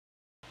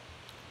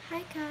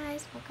Hi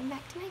guys, welcome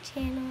back to my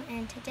channel,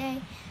 and today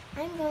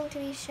I'm going to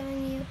be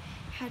showing you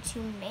how to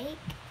make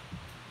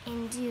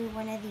and do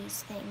one of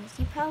these things.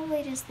 You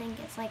probably just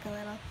think it's like a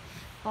little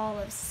ball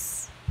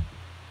of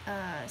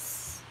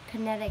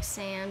kinetic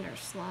sand or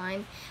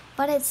slime,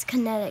 but it's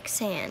kinetic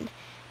sand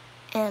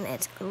and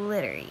it's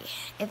glittery.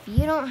 If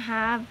you don't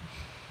have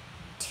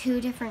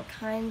two different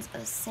kinds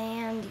of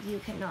sand, you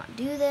cannot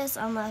do this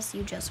unless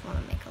you just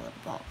want to make a little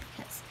ball,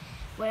 because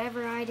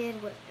whatever I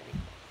did was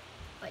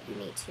but you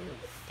need two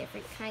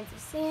different kinds of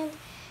sand.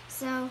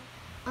 So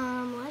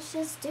let's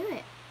just do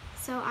it.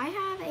 So I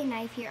have a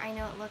knife here. I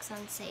know it looks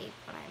unsafe,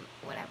 but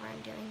whatever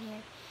I'm doing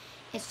here,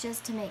 it's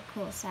just to make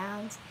cool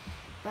sounds.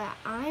 But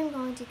I'm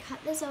going to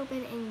cut this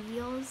open and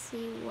you'll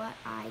see what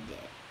I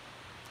did.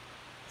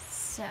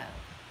 So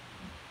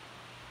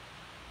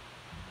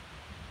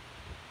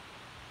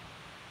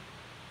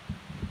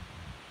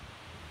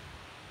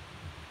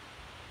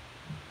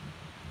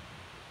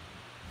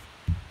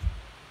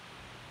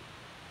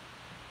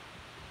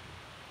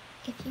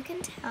if you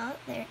can tell,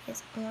 there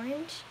is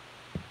orange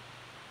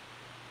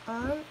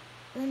on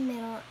the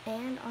middle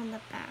and on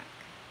the back.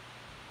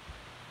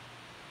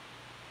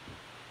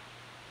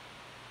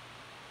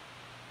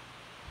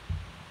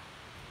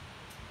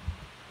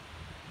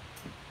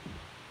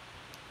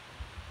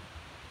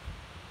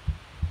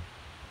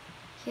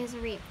 Here's a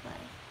replay.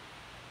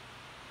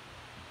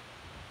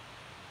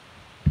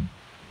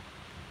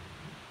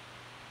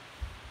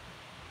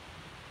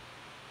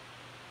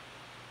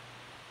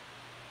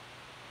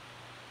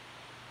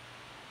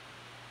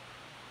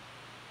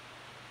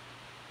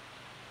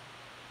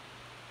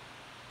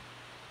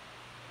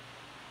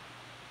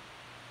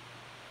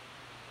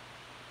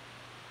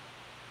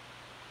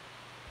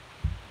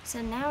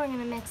 So now we're going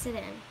to mix it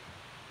in.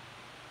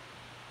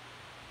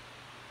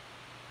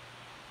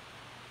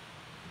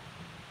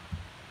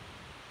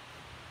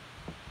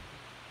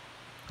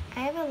 I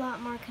have a lot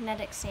more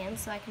kinetic sand,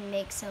 so I can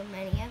make so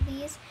many of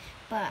these,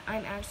 but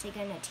I'm actually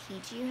going to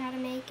teach you how to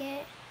make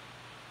it.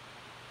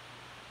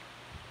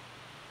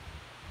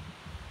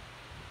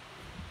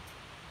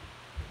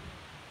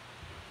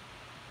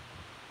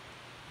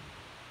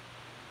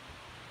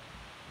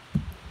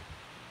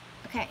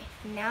 Okay,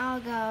 now I'll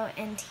go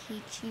and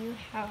teach you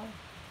how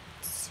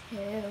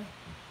to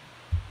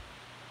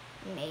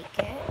make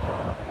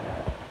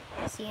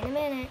it. See you in a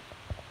minute.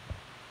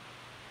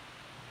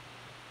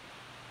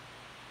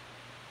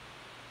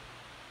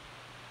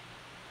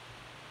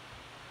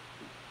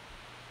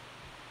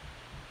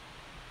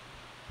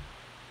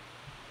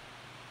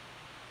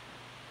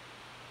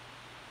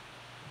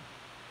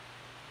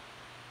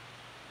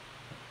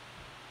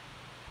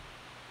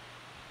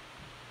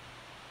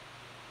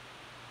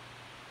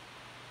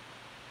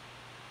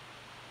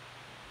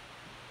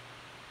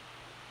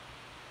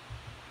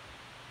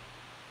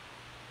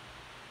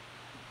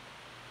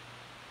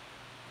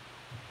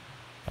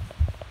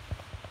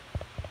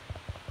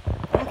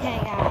 Okay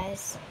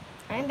guys,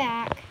 I'm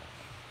back.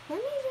 Let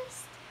me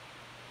just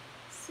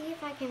see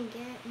if I can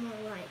get more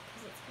light,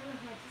 because it's kind of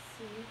hard to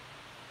see.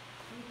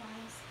 You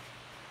guys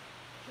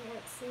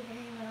can't see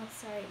very well.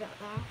 Sorry about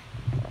that.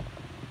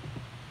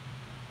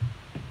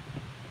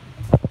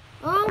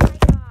 Oh my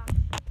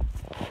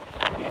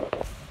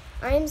gosh.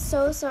 I'm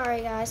so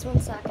sorry guys, 1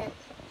 second.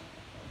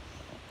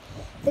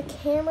 The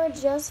camera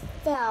just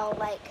fell,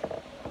 like...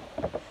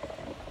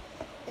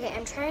 Okay,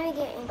 I'm trying to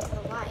get into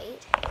the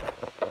light.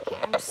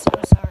 I'm so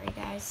sorry,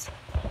 guys.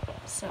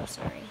 So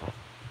sorry.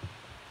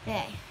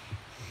 Okay.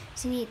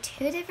 So you need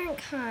two different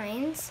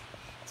kinds.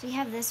 So we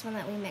have this one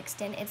that we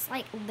mixed in. It's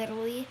like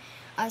literally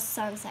a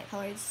sunset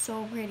color. It's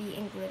so pretty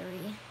and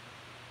glittery.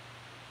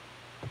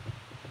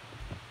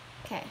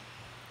 Okay.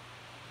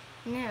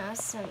 Now,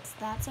 since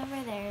that's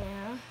over there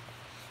now,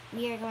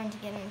 we are going to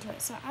get into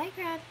it. So I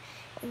grabbed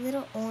a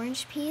little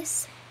orange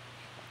piece,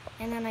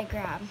 and then I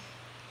grab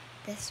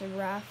this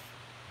rough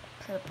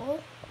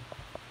purple.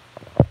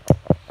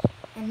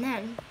 And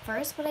then,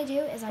 first what I do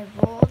is I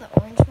roll the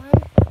orange one,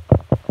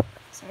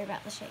 sorry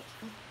about the shaking,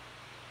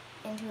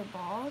 into a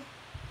ball.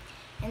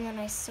 And then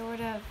I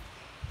sort of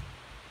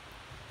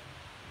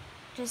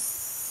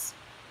just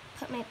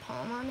put my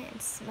palm on it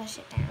and smush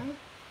it down,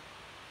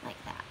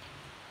 like that.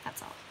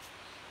 That's all.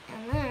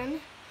 And then,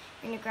 you're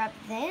going to grab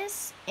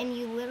this, and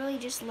you literally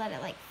just let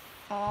it, like,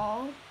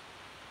 fall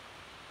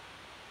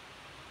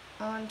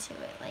onto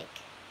it, like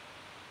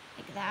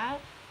that.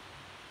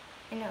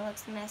 I know it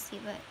looks messy,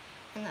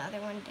 and the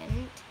other one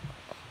didn't.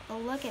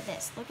 But look at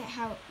this. Look at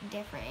how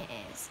different it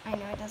is. I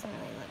know it doesn't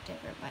really look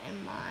different, but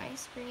in my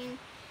screen,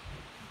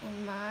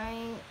 in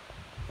my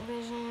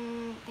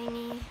vision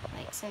thingy,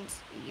 like since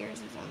yours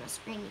is on the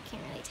screen, you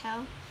can't really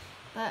tell.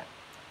 But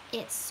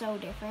it's so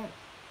different,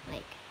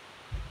 like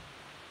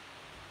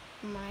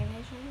my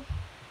vision.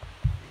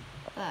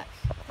 But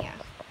yeah,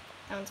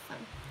 that one's fun.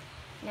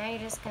 Now you're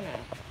just gonna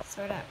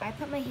sort of, I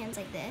put my hands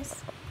like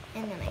this,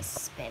 and then I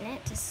spin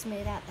it to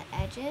smooth out the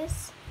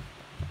edges.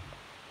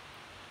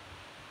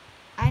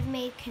 I've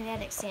made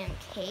kinetic sand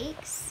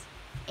cakes,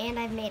 and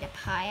I've made a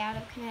pie out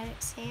of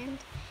kinetic sand.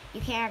 You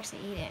can't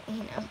actually eat it,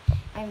 you know.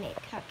 I made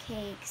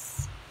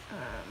cupcakes,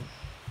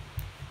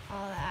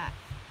 all that.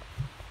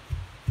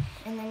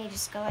 And then you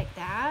just go like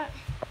that.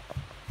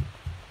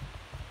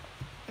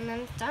 And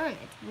then it's done.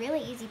 It's really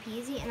easy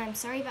peasy. And I'm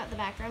sorry about the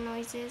background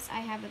noises. I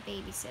have a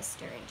baby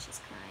sister and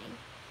she's crying.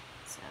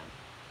 So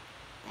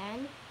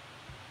then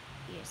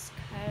you just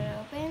cut it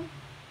open.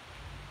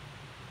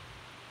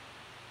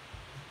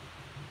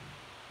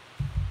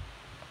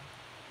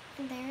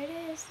 And there it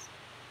is.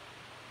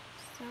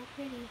 So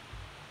pretty.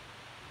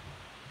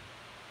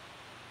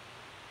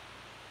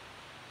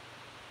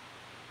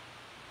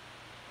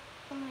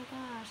 Oh my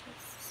gosh,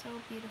 it's so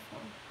beautiful.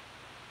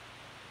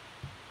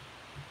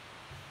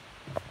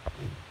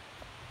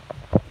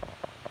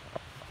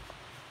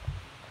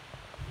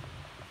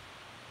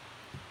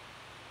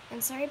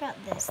 And sorry about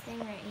this thing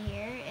right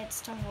here.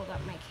 It's to hold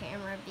up my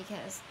camera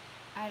because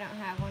I don't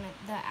have one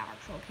of the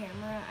actual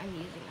camera. I'm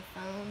using a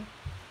phone.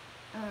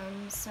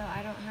 So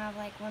I don't have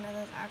like one of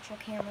those actual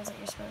cameras that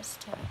you're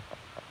supposed to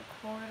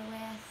record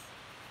with.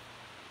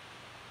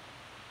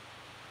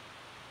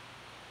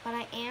 But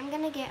I am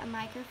going to get a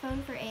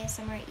microphone for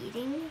ASMR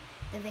eating,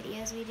 the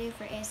videos we do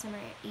for ASMR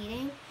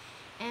eating.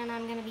 And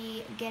I'm going to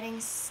be getting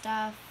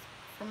stuff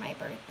for my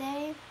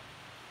birthday.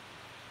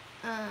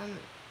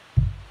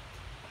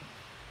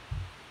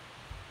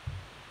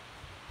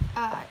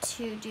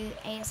 To do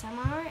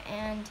ASMR,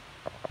 and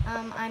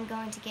I'm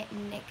going to get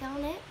nickel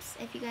nips,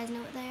 if you guys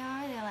know what they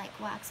are. They're like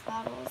wax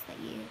bottles that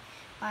you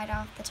bite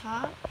off the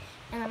top,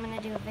 and I'm going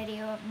to do a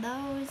video of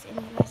those, and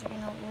you guys are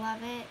going to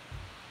love it,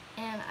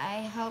 and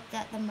I hope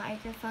that the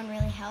microphone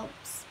really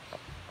helps,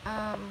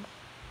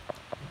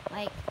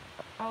 like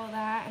all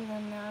that. And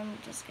then now I'm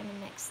just going to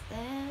mix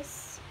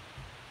this.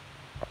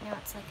 Now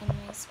it's like a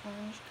nice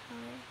orange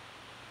color.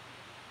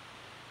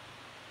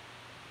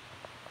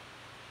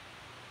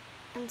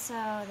 And so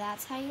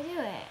that's how you do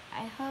it.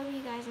 I hope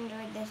you guys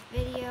enjoyed this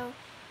video.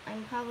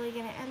 I'm probably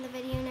going to end the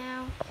video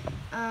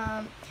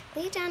now.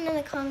 Leave down in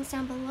the comments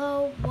down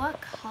below what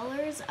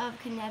colors of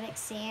kinetic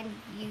sand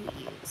you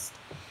used.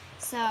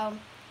 So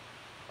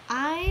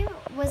I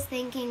was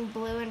thinking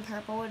blue and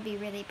purple would be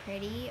really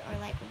pretty, or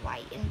like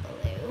white and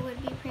blue would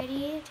be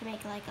pretty to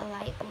make like a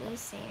light blue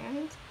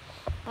sand.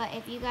 But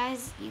if you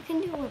guys, you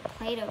can do it with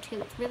Play-Doh too.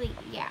 It's really,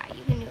 yeah,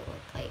 you can do it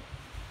with Play-Doh.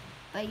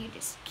 But you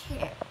just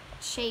can't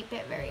shape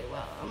it very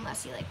well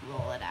unless you like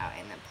roll it out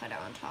and then put it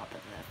on top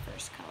of the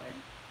first color.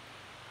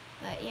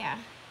 But yeah,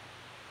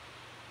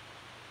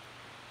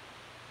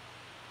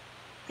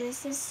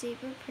 this is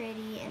super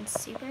pretty and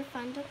super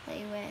fun to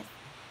play with.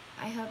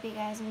 I hope you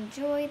guys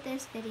enjoyed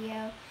this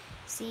video.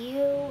 See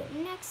you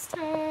next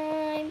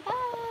time.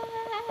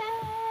 Bye.